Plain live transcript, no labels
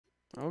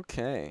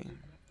Okay.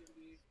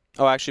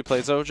 Oh, actually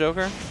plays Zelda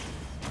Joker?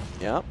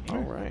 Yep. All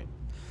right.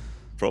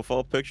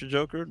 Profile picture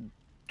Joker.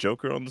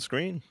 Joker on the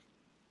screen.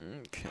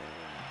 Okay.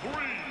 3,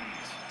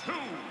 2,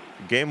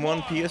 Game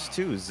 1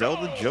 PS2.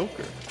 Zelda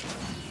Joker.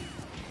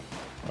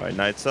 All right,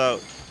 Knights out.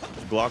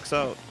 Glocks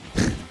out.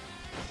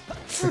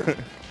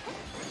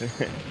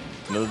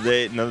 Another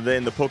day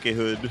in the Poke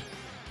Hood.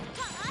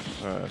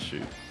 Ah,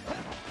 shoot.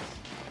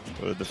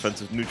 What a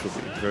defensive neutral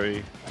be.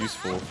 Very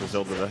useful for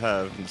Zelda to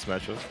have in this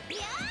matchup.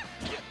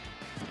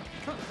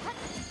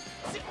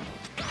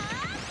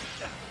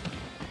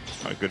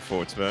 Alright, good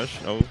forward smash.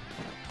 Oh.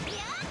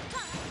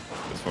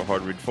 That's for a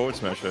hard read forward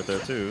smash right there,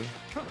 too.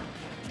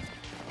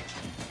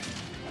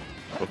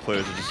 Both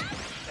players are just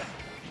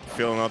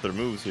feeling out their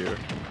moves here.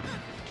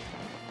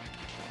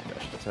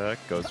 Dash attack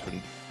goes for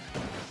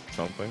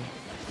something.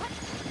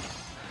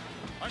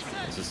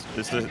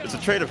 It's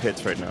a trade of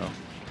hits right now.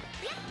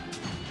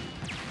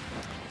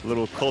 A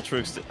little culture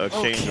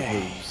exchange of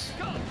moves.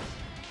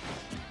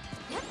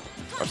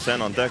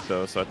 Arsene on deck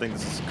though, so I think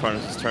this is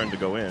Karnage's turn to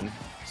go in,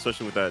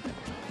 especially with that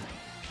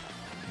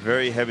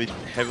very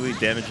heavily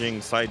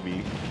damaging side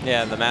B.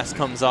 Yeah, the mask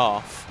comes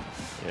off.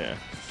 Yeah.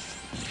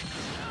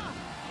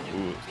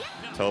 Ooh,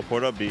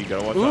 teleport up B.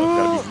 Gotta watch out.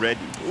 Gotta be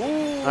ready.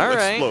 Ooh, all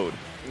right. Explode.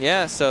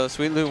 Yeah, so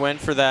SweetLew went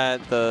for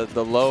that the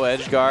low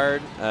edge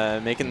guard,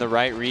 making the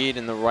right read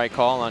and the right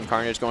call on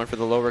Karnage, going for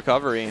the low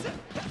recovery.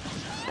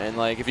 And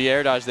like if he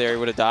air dodged there, he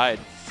would have died.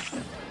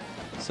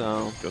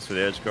 So goes for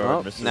the edge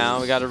guard. Oh,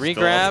 now we got a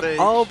regrab.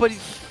 Oh, but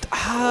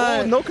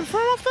no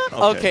confirm off that?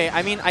 Okay,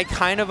 I mean I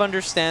kind of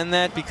understand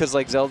that because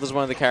like Zelda's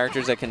one of the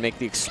characters that can make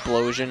the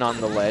explosion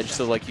on the ledge,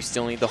 so like you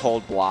still need to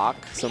hold block.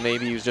 So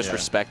maybe he was just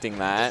respecting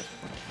that.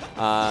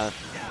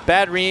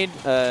 Bad read,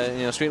 you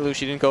know, SweetLew,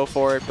 she didn't go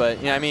for it, but,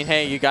 you know, I mean,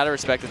 hey, you got to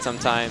respect it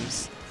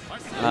sometimes.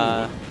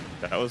 That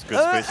was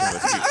good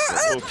spacing.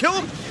 Oh, kill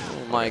him!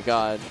 Oh, my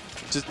God.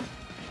 Just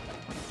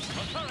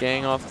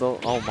gang off the...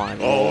 Oh, my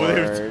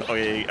Lord. Oh,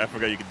 yeah, I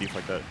forgot you could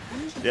deflect that.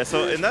 Yeah,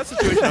 so in that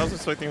situation, I was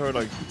expecting her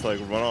to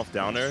run off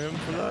down air him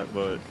for that,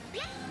 but...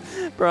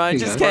 Bro, I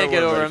just can't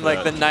get over him.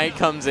 Like, the knight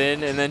comes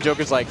in, and then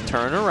Joker's like,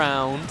 turn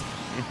around,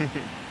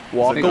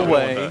 walk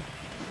away.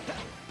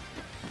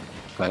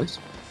 Guys?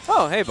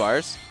 Oh, hey,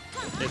 Bars.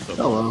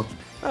 Hello.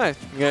 Hi,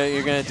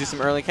 you're gonna do some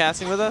early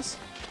casting with us?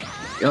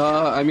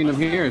 I mean, I'm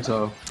here,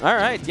 so. All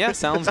right, yeah,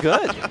 sounds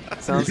good.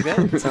 Sounds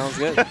good. Sounds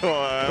good.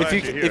 Well,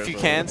 if you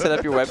can set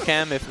up your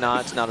webcam, if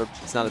not, it's not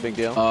a big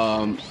deal.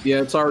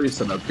 Yeah, it's already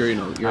set up. You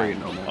already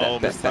know, man. Oh,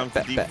 this time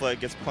the deflag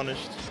gets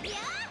punished.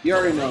 You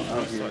already know.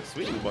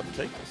 Sweetly about to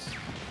take this.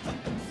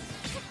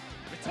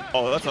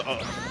 Oh, that's a.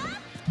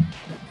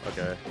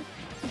 Okay.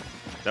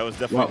 That was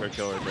definitely her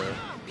killer there.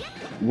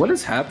 What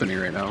is happening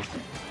right now?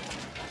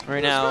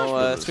 Right now,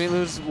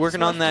 SweetLew's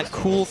working on that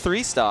cool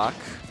 3-stock.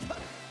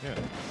 Yeah.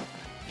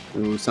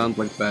 Ooh, sounds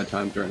like bad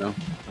times right now.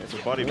 Yeah, it's a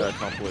body bag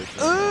compilation.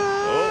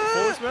 Oh,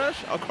 forward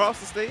smash across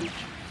the stage.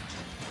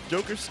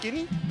 Joker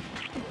skinny.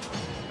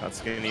 Not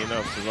skinny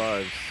enough.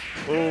 Survives.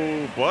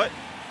 Oh, what?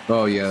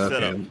 Oh yeah.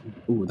 Okay.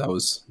 Ooh, that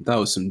was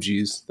some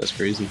G's. That's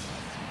crazy.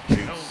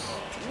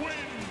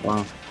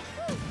 Wow.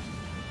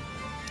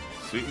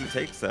 SweetLew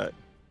takes that.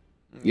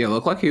 Yeah,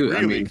 looked like he was.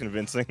 Really I mean,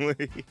 convincingly.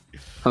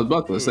 I was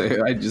about to say,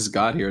 I just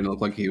got here and it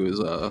looked like he was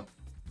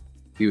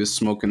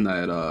smoking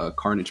that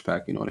Karnage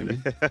pack. You know what I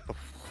mean?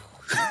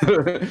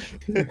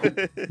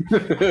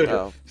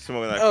 Oh,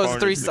 it's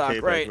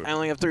 3-stock, right? I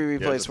only have 3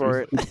 replays for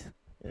it.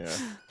 Yeah.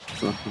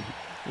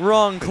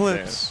 Wrong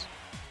clips.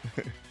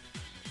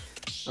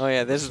 Oh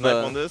yeah, this is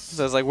the. This?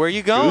 So it's like, where are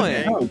you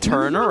going?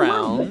 Turn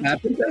around.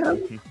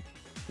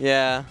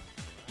 Yeah.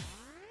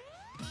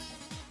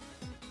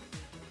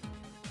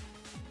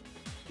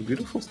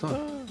 Beautiful stuff.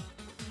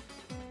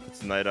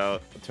 It's night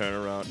out. Turn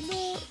around.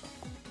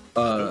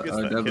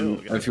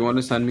 Devin, if you want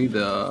to send me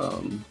the.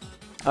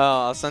 Oh,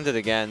 I'll send it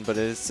again, but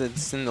it's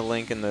in the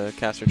link in the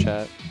caster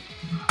chat.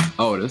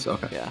 Oh, it is?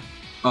 Okay. Yeah.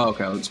 Oh,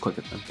 okay. I'll just click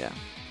it then. Yeah.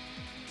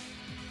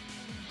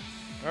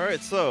 All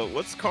right. So,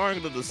 what's Karn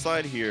going to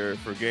decide here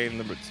for game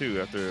number 2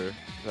 after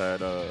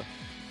that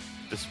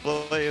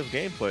display of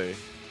gameplay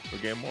for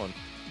game 1? Maybe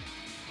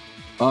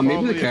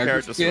Probably the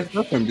character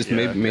stuff, or just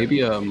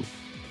maybe a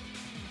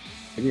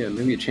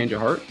change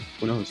of heart.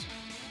 Who knows?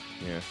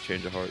 Yeah,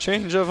 change of heart.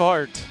 Change of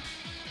heart.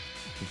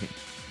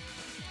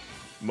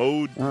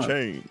 Mode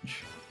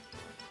change.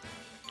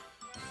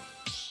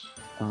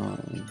 Oh,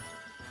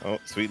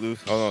 SweetLew.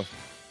 Oh no,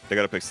 they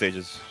gotta pick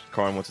stages.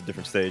 Karn wants a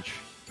different stage.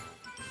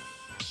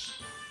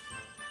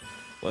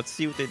 Let's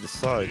see what they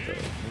decide though.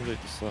 What do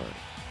they decide?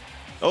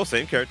 Oh,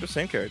 same characters,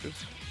 same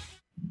characters.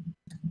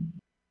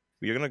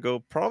 We're gonna go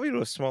probably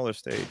to a smaller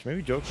stage.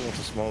 Maybe Joker wants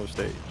a smaller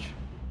stage.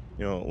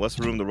 You know, less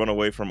room to run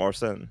away from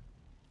Arsene,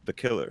 the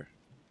killer.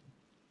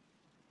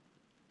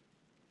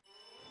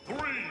 3,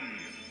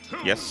 2,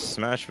 Yes,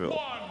 Smashville. 1,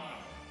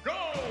 go!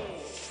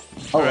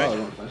 All right.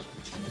 right.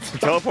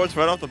 Teleports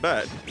right off the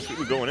bat.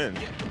 SweetLew going in.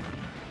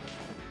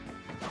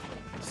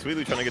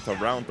 SweetLew trying to get to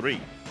round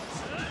 3.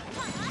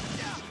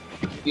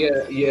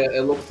 Yeah.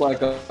 It looks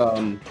like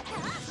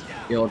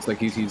Yeah, looks like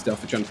he's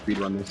definitely trying to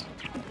speedrun this.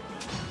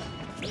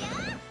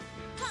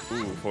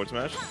 Ooh, forward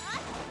smash.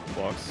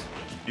 Blocks.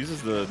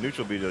 Uses the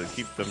neutral B to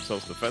keep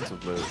themselves defensive,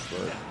 but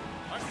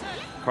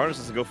Karnage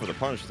doesn't go for the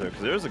punish there,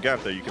 because there's a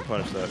gap there you can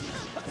punish that.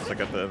 It's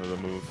like at the end of the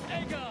move.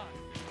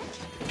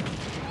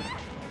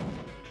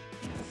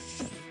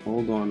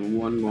 Hold on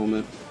one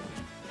moment.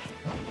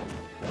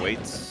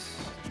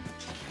 Waits.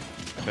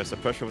 Tries to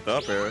pressure with the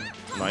up air.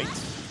 Knight.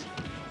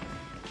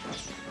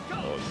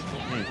 Oh,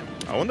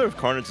 I wonder if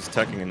Karnage is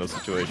teching in those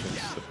situations.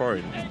 They're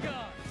probably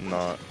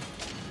not.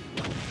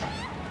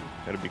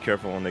 Gotta be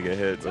careful when they get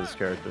hit by this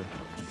character.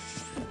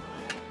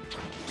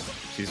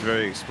 She's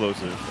very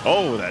explosive.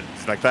 Oh,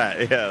 that's like that.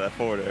 Yeah, that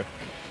forward air.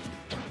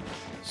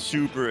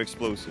 Super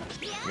explosive.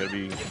 You gotta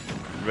be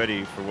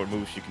ready for what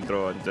moves she can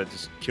throw, and that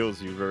just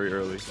kills you very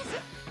early.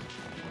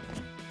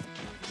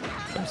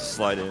 Tries to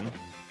slide in.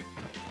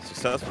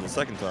 Successful the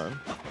second time.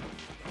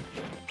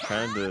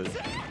 Trying to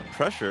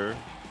pressure.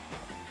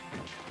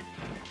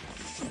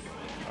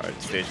 Alright,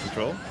 stage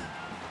control.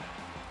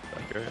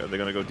 Back air. Are they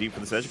gonna go deep for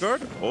this edge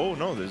guard? Oh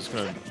no, they're just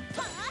gonna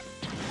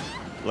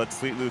let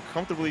SweetLew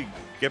comfortably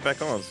get back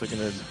on so they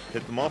can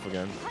hit them off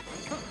again.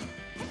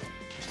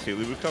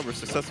 SweetLew recovers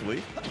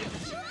successfully.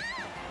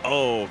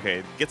 Oh,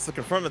 okay. Gets the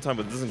confirm that time,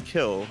 but doesn't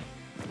kill.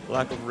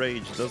 Lack of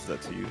rage does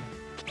that to you.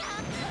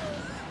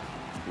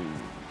 Ooh.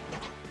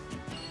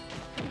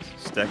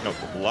 Stacking up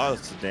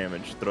lots of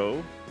damage.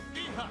 Throw.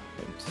 I'm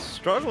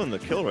struggling to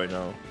kill right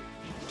now.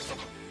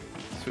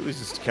 SweetLew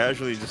just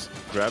casually just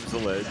grabs the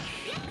ledge,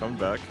 comes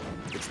back,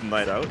 gets the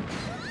knight out.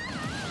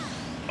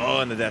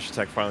 Oh, and the dash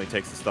attack finally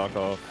takes the stock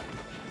off.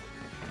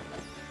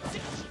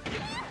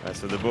 Alright,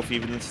 so they're both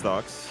even in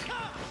stocks.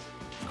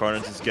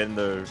 Karnage is getting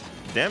their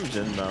damage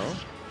in now.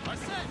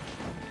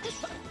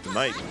 The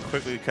knight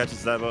quickly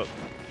catches that up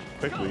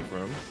quickly for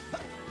him.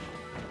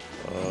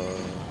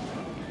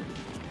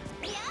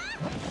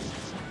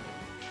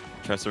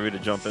 Tries to read a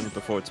jump in with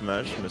the forward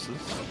smash,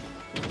 misses.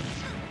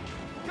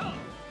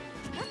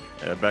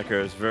 Yeah, back air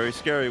is very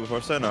scary with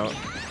our send out.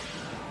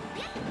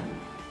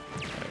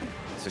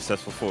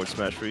 Successful forward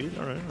smash read.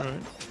 Alright,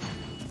 alright.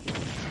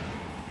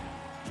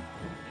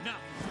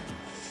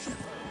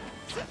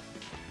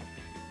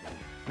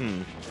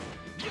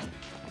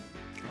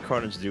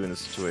 Karnage do in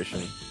this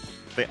situation?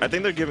 I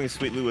think they're giving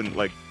SweetLew in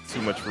like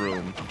too much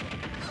room.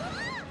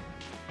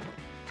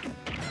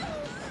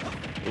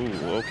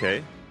 Ooh,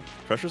 okay.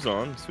 Pressure's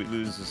on.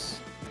 SweetLew's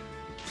just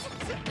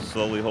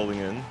slowly holding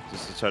in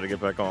just to try to get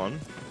back on.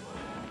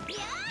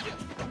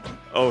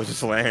 Oh, it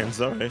just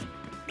lands. Alright.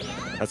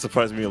 That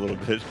surprised me a little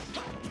bit.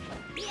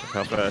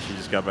 How fast she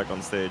just got back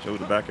on stage. Oh,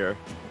 the back air.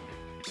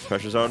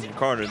 Pressure's on from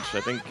Karnage.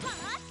 I think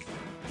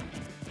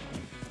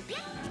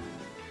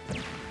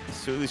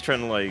SweetLew's trying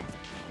to like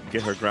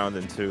get her ground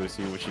in too,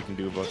 see what she can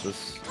do about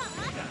this.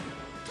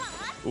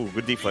 Ooh,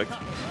 good deflect.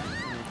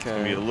 Okay.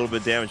 Gonna be a little bit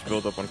of damage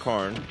build up on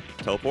Karn.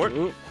 Teleport.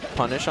 Ooh,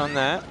 punish on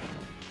that.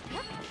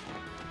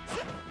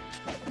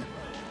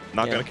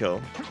 Not gonna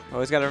kill.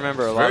 Always got to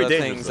remember, a Very lot of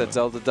things though. that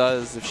Zelda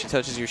does, if she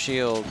touches your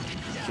shield,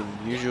 you can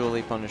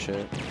usually punish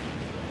it.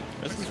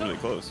 This is really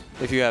close.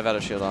 If you have out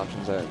of shield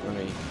options, let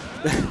me.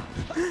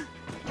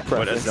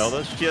 But as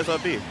Zelda, she has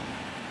up B.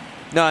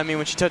 No, I mean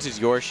when she touches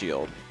your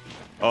shield.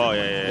 Oh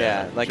yeah.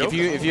 Yeah, like Joker.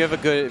 if you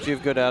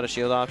have good out of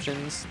shield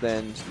options,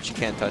 then she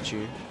can't touch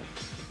you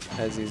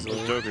as easily.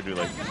 Does Joker do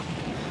like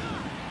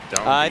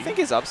down I B? think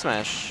his up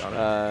smash.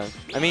 I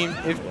mean,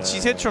 if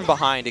she's hits from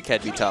behind, it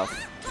can be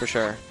tough for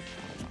sure.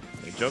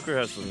 Like, Joker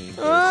has some very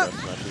tough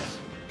smashes.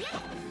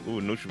 Ooh,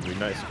 neutral be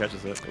nice.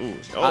 Catches it. Ooh.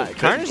 Oh,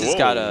 Karnage has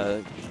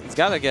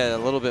gotta get a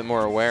little bit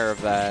more aware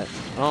of that.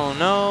 Oh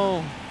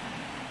no.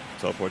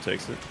 Teleport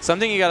takes it.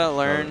 Something you gotta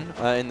learn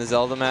in the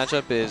Zelda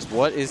matchup is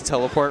what is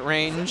teleport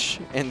range,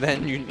 and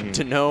then you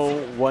to know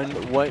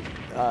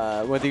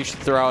whether you should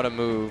throw out a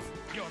move.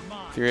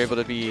 If you're able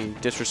to be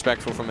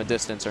disrespectful from a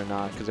distance or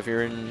not, because if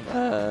you're in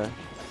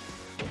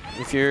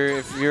if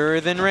you're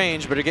within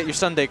range, better get your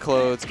Sunday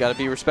clothes. Gotta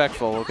be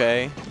respectful,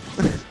 okay?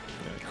 Yeah,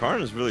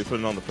 Karn is really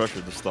putting on the pressure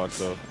of the stock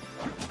though.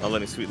 Not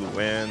letting SweetLew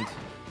land.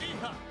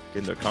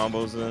 Getting their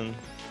combos in.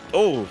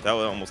 Oh, that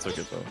one almost took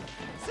it though.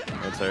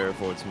 Anti-air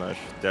forward smash.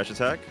 Dash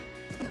attack.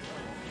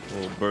 A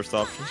little burst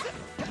option.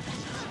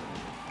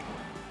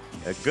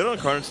 Yeah, good on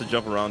Karnage to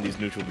jump around these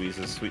neutral beats,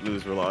 as SweetLew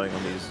is relying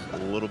on these a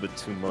little bit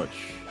too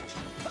much.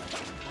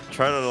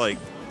 Try to like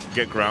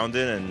get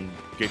grounded and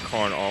get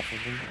Karn off of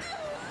him.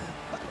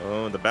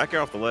 Oh, the back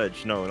air off the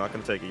ledge. No, not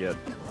gonna take it yet.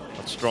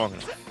 Not strong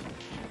enough.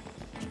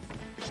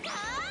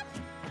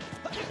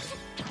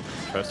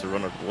 Tries to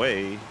run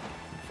away.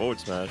 Forward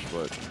smash,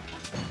 but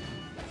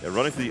yeah,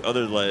 running to the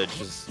other ledge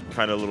is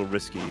kind of a little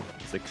risky,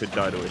 as they could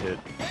die to a hit.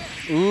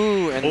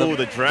 Ooh, and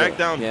the drag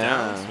down.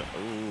 Yeah.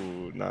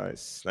 Ooh,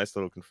 nice. Nice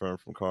little confirm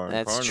from Karn.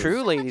 That's Karn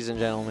true, ladies and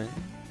gentlemen.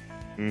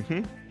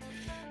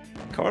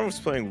 Karn was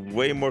playing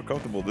way more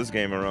comfortable this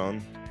game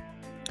around,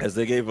 as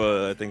they gave,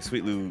 I think,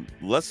 SweetLew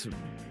less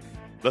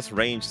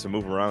range to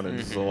move around in.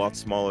 This is a lot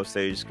smaller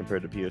stage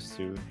compared to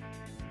PS2.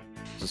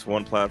 Just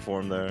one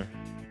platform there.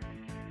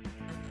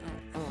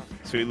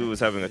 SweetLew was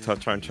having a tough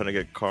time trying to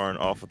get Karn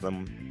off of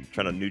them,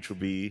 trying to neutral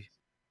B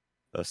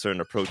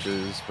certain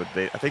approaches, but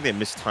I think they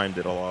mistimed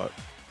it a lot.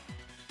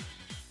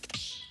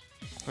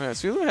 Yeah,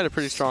 SweetLew had a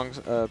pretty strong,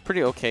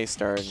 pretty okay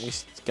start. He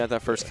got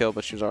that first kill,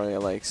 but she was already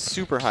at, like,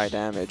 super high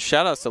damage.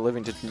 Shoutouts to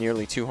living to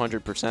nearly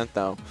 200%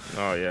 though.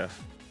 Oh yeah.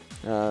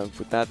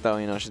 With that though,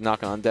 you know, she's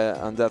knocking on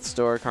death's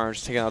door.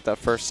 Karnage's taking out that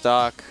first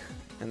stock,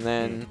 and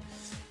then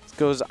it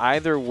goes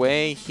either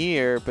way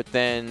here. But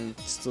then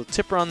still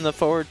tipper on the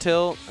forward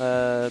tilt.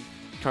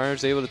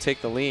 Karnage's able to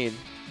take the lead.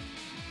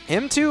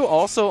 Him too,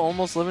 also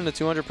almost living to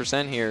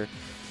 200% here,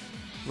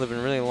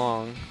 living really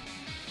long.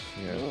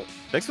 Yeah.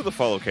 Thanks for the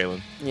follow,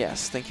 Kalen.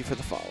 Yes, thank you for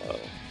the follow.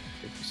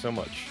 Thank you so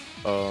much.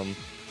 If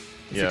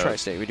you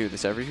Tri-State, we do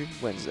this every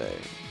Wednesday.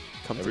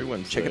 Come every through,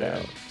 Wednesday. check it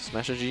out.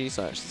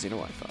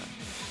 Smash.gg/XeNOwifi.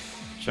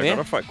 Check out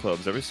our fight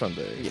clubs every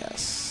Sunday.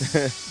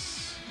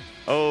 Yes.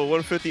 Oh,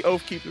 150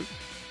 Oathkeeper.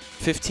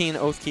 15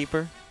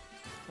 Oathkeeper.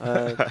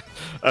 I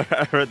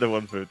read the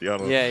 150. I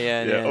don't know.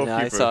 Yeah. No,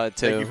 I saw it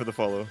too. Thank you for the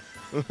follow.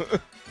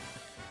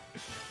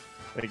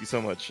 Thank you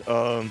so much.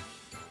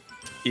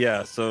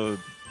 Yeah, so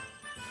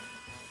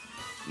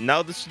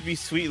now this should be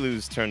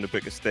SweetLew's turn to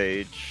pick a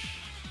stage.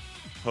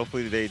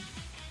 Hopefully they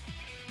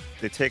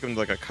take him to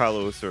like a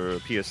Kalos or a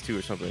PS2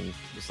 or something,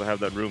 just to have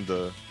that room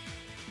to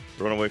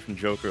run away from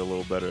Joker a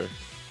little better.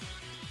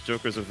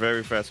 Joker's a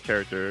very fast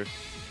character,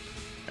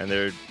 and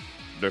they're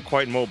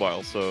quite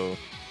mobile, so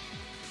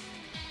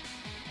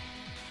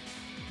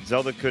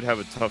Zelda could have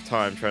a tough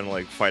time trying to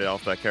like fight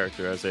off that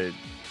character as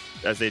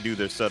they do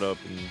their setup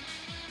and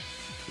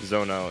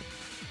zone out.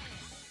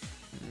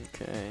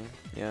 Okay,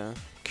 yeah.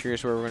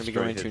 Curious where we're going to be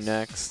going to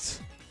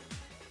next.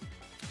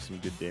 Some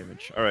good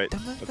damage. All right,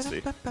 let's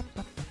see.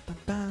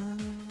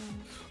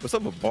 What's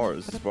up with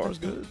Bars? Is Bars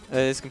good?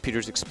 His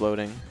computer's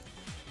exploding.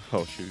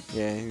 Oh shoot.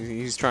 Yeah,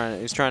 he's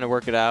trying to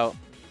work it out,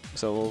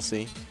 so we'll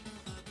see.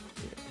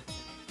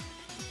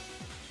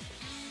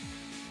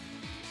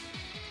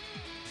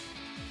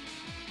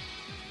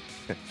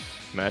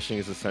 Mashing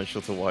is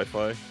essential to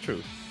Wi-Fi.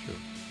 True.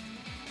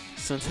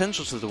 It's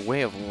essential to the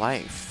way of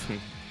life. So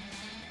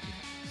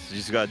you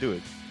just gotta do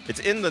it.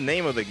 It's in the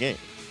name of the game.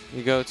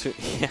 You go to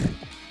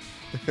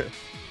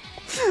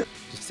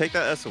Just take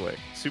that S away.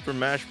 Super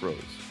Mash Bros.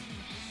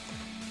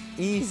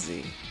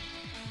 Easy.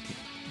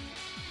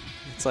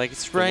 It's like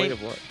it's right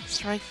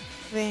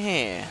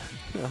there.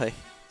 Like,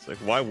 it's like,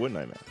 why wouldn't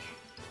I mash?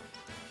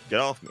 Get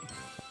off me.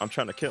 I'm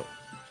trying to kill.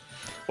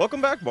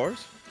 Welcome back,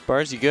 Bars.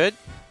 Bars, you good?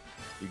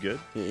 You good?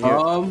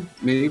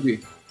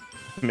 Maybe.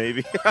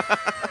 Maybe.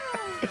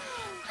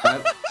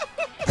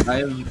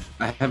 I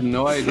have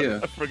no idea.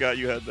 I forgot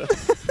you had that.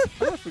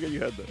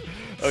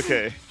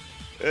 Okay.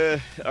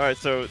 All right,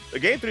 so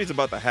game 3 is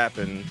about to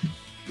happen.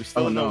 We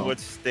still don't know what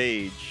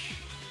stage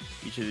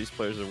each of these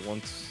players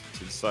wants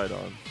to decide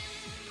on.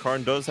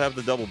 Karn does have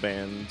the double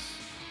bands,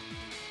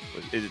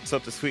 but it's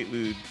up to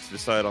SweetLew to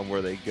decide on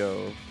where they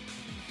go.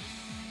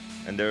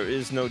 And there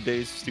is no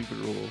Day's Stupid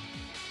Rule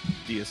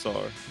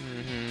DSR.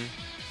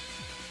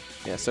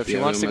 Yeah, so if she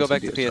wants to go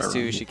back to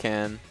PS2, she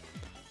can.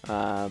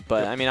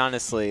 But I mean,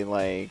 honestly,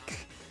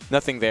 like,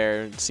 nothing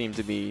there seemed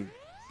to be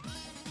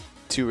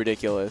too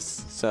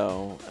ridiculous,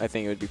 so I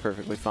think it would be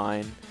perfectly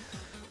fine.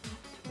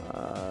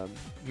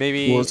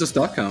 Maybe. What was the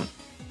stock count?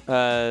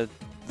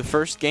 The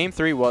first game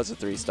 3 was a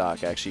 3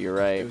 stock. Actually, you're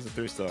right. It was a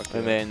 3 stock.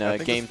 And then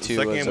game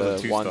 2 was a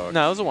 1. Stock.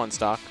 No, it was a 1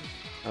 stock.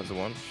 That was a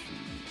 1.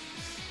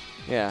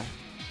 Yeah.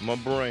 My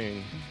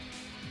brain.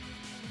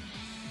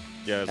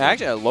 Yeah.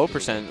 Actually, a low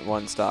percent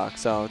 1 stock.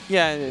 So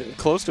yeah,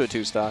 close to a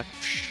 2 stock.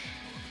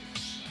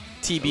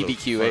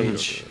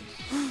 TBBQH.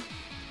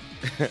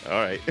 All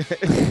right.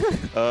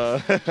 All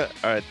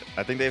right.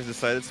 I think they've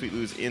decided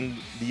SweetLew's in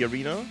the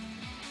arena.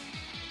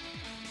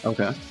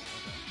 Okay.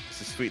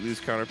 This is SweetLew's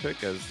counter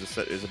pick as the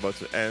set is about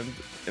to end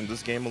in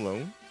this game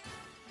alone.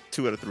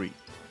 2 out of 3.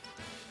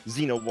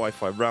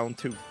 XeNOwifi round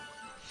 2.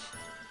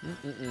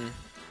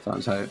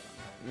 Sounds hype.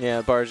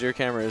 Yeah, Bars, your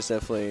camera is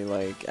definitely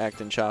like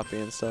acting choppy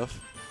and stuff.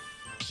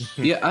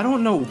 Yeah, I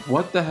don't know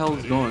what the hell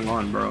is going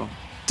on, bro.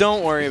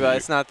 Don't worry about it.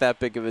 It's not that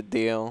big of a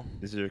deal.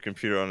 Is your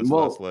computer on its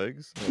last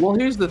legs? Well,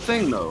 here's the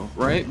thing, though,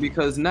 right?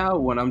 Because now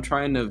when I'm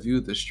trying to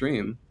view the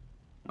stream,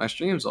 my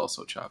stream's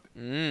also choppy.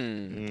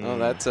 Oh,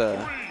 that's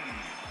a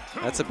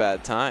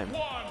bad time.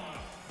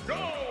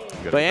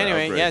 But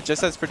anyway, yeah,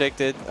 just as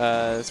predicted,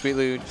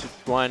 SweetLew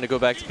wanted to go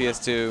back to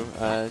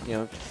PS2. You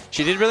know,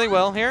 she did really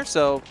well here,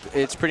 so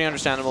it's pretty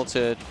understandable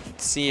to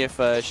see if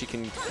she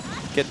can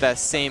get that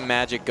same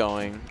magic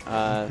going.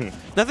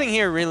 Nothing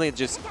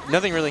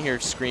really here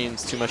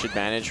screams too much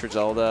advantage for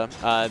Zelda.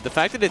 The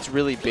fact that it's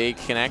really big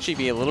can actually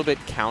be a little bit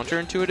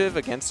counterintuitive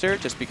against her,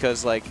 just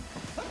because like,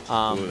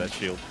 ooh, that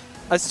shield.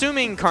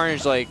 Assuming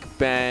Karnage like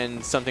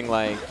banned something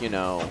like, you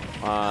know,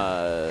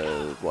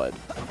 what?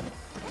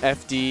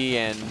 FD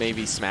and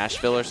maybe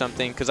Smashville or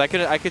something, because I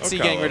could see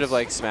getting rid of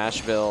like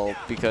Smashville,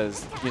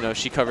 because you know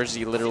she covers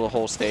the literal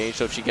whole stage,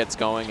 so if she gets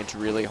going it's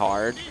really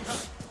hard,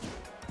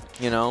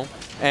 you know.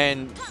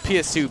 And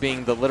PS2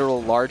 being the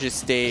literal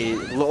largest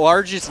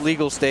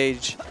legal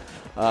stage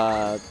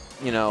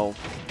you know,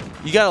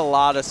 you got a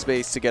lot of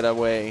space to get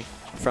away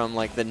from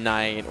like the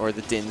Knight or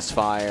the Din's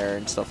Fire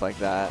and stuff like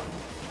that.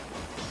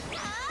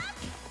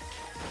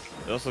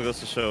 It also goes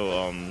to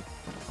show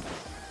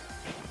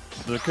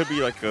there could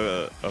be like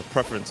a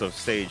preference of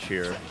stage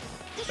here.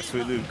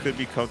 SweetLew could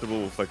be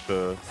comfortable with like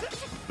the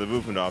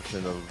movement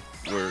option of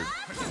where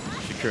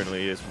she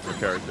currently is with her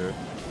character.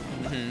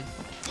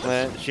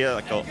 She had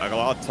like a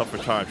lot tougher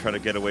time trying to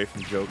get away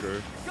from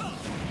Joker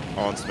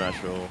on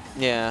Smash Roll.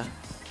 Yeah.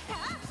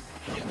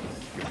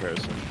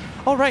 Comparison.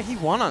 Oh right, he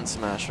won on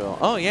Smash Roll.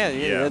 Oh yeah.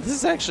 This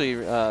is actually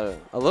a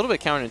little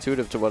bit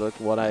counterintuitive to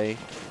what I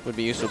would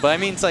be used to. But I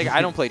mean, it's like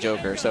I don't play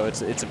Joker, so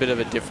it's a bit of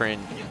a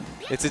different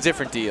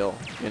deal,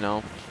 you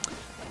know.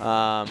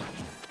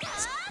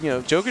 You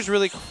know, Joker's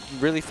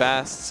really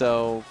fast,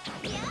 so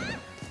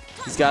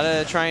he's got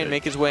to try and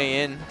make his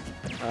way in.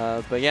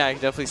 But yeah, I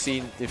can definitely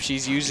see if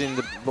she's using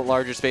the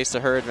larger space to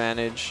her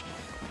advantage,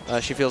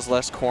 she feels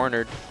less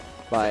cornered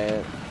by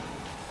it.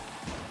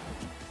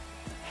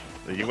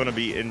 You want to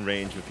be in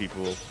range with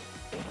people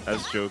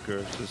as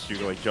Joker, just you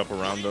can like jump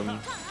around them.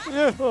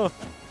 Yeah.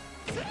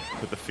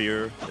 Put the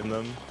fear in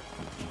them.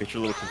 Get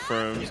your little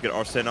confirms. Get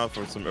Arsene out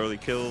for some early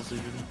kills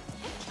even.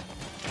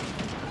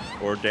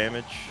 Or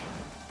damage.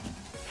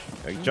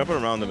 Like, jumping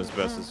around them is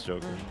best as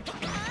Joker.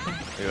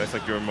 Yeah, that's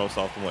like your most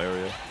optimal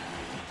area.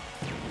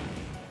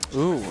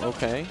 Ooh,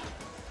 okay.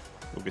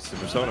 We'll get some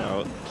Persona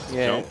out.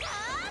 Yeah. Jump.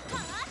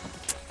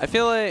 I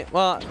feel like,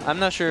 well, I'm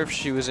not sure if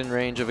she was in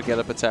range of a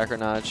get-up attack or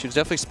not. She was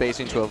definitely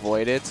spacing to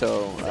avoid it,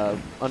 so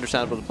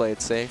understandable to play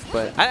it safe.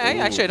 But I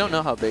actually don't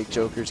know how big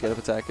Joker's get-up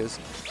attack is.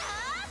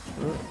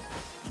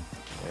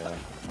 Yeah,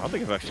 I don't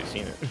think I've actually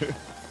seen it.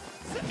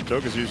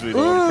 Joker's usually the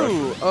one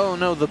pressure. Oh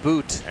no, the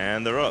boot.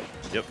 And they're up.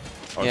 Yep.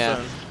 Arsene.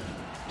 Yeah.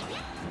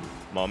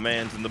 My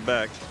man's in the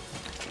back.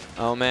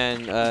 Oh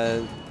man,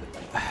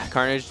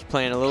 Karnage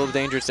playing a little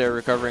dangerous there,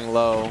 recovering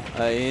low.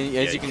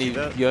 As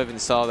you haven't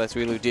saw that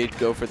SweetLew did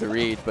go for the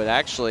read, but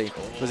actually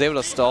was able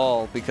to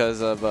stall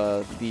because of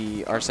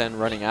the Arsene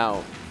running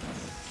out.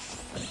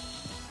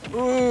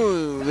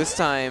 Ooh, this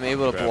time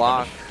able to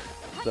block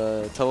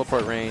the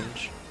teleport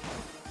range.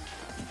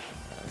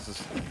 This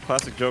is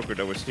classic Joker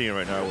that we're seeing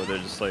right now, where they're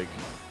just like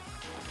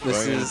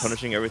going and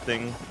punishing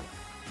everything,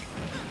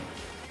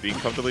 being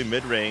comfortably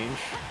mid-range,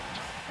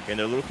 getting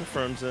their little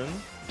confirms in.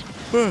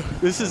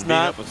 This is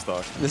not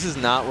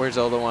where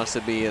Zelda wants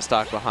to be a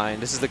stock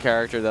behind. This is the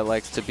character that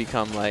likes to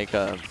become like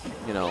a,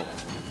 you know,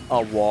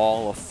 a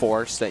wall, a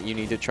force that you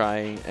need to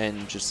try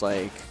and just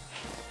like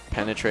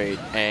penetrate.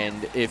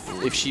 And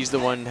if she's the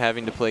one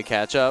having to play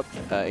catch up,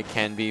 it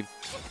can be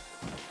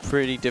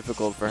pretty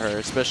difficult for her,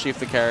 especially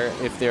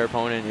if their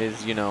opponent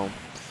is, you know,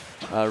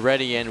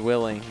 ready and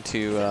willing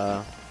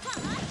to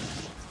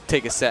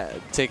take a step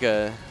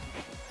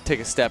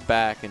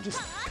back and just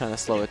kind of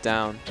slow it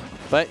down.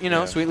 But, you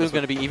know, SweetLew's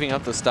going to be evening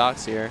up the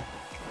stocks here.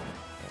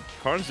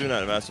 Karn's doing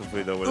that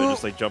massively, though, where they're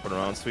just like jumping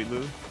around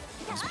SweetLew,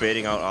 just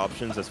baiting out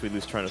options that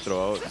SweetLew's trying to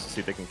throw out to see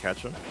if they can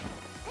catch him.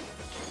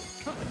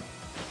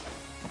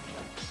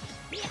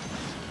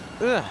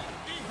 Yeah.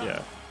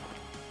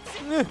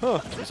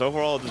 So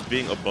overall, just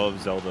being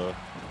above Zelda,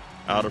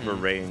 out of her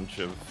range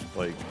of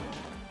like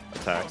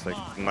attacks.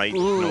 Like Knight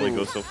can only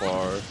go so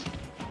far.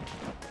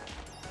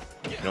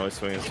 You can only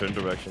swing in certain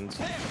directions.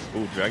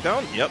 Ooh, drag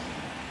down? Yep.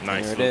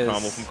 Nice little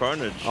combo from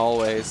Karnage.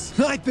 Always.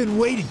 I've been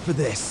waiting for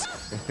this.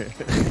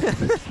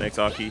 Thanks,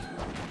 Aki.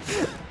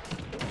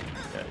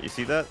 Yeah, you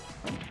see that?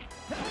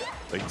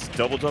 Like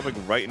double jumping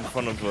right in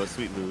front of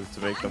SweetLew to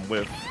make them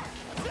whiff.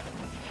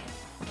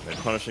 And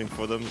punishing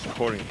for them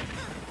accordingly.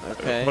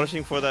 Okay.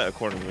 Punishing for that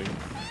accordingly.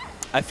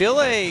 I feel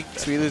like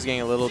SweetLew's getting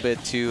a little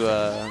bit too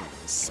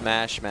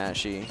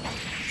smashy.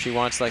 She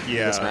wants like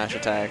the smash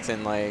attacks,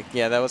 and like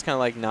that was kind of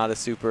like not a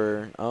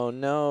super. Oh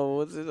no,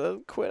 was it a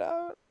quit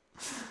out?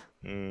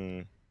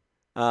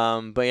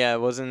 But yeah,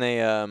 it wasn't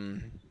a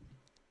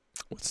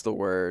what's the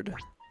word?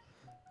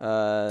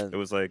 It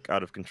was like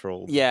out of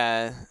control.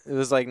 Yeah, it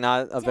was like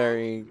not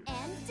very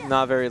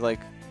like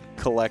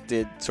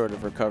collected sort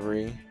of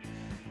recovery.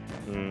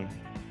 It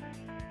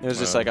was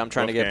just like I'm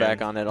trying to get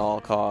back on at all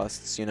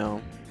costs, you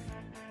know.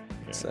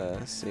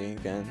 Let's see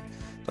again.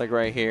 Like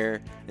right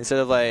here, instead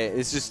of like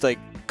it's just like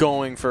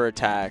going for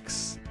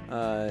attacks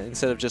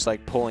instead of just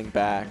like pulling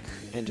back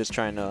and just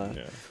trying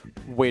to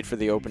wait for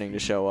the opening to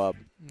show up,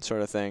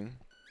 sort of thing.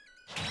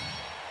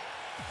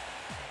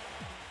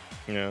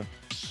 Yeah,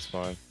 it's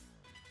fine.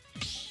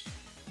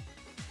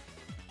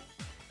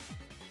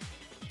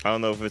 I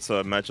don't know if it's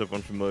a matchup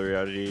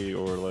unfamiliarity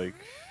or like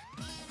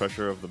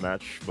pressure of the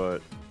match,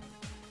 but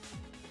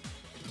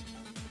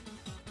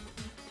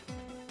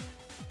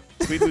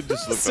SweetLew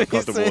just looks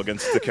uncomfortable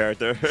against the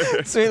character.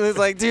 SweetLew's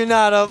like, do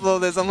not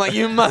upload this. I'm like,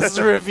 you must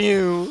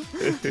review.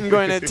 I'm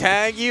going to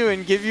tag you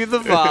and give you the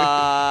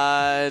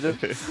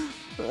VOD.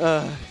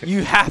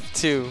 You have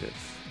to.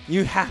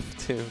 You have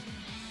to.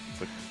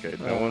 It's like,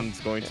 okay, no one's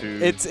going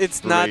to.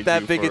 It's not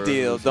that big a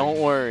deal. Don't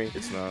worry.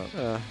 It's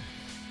not.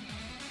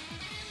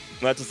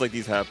 Not just like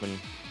these happen.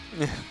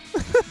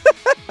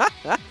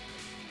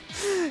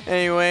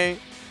 Anyway,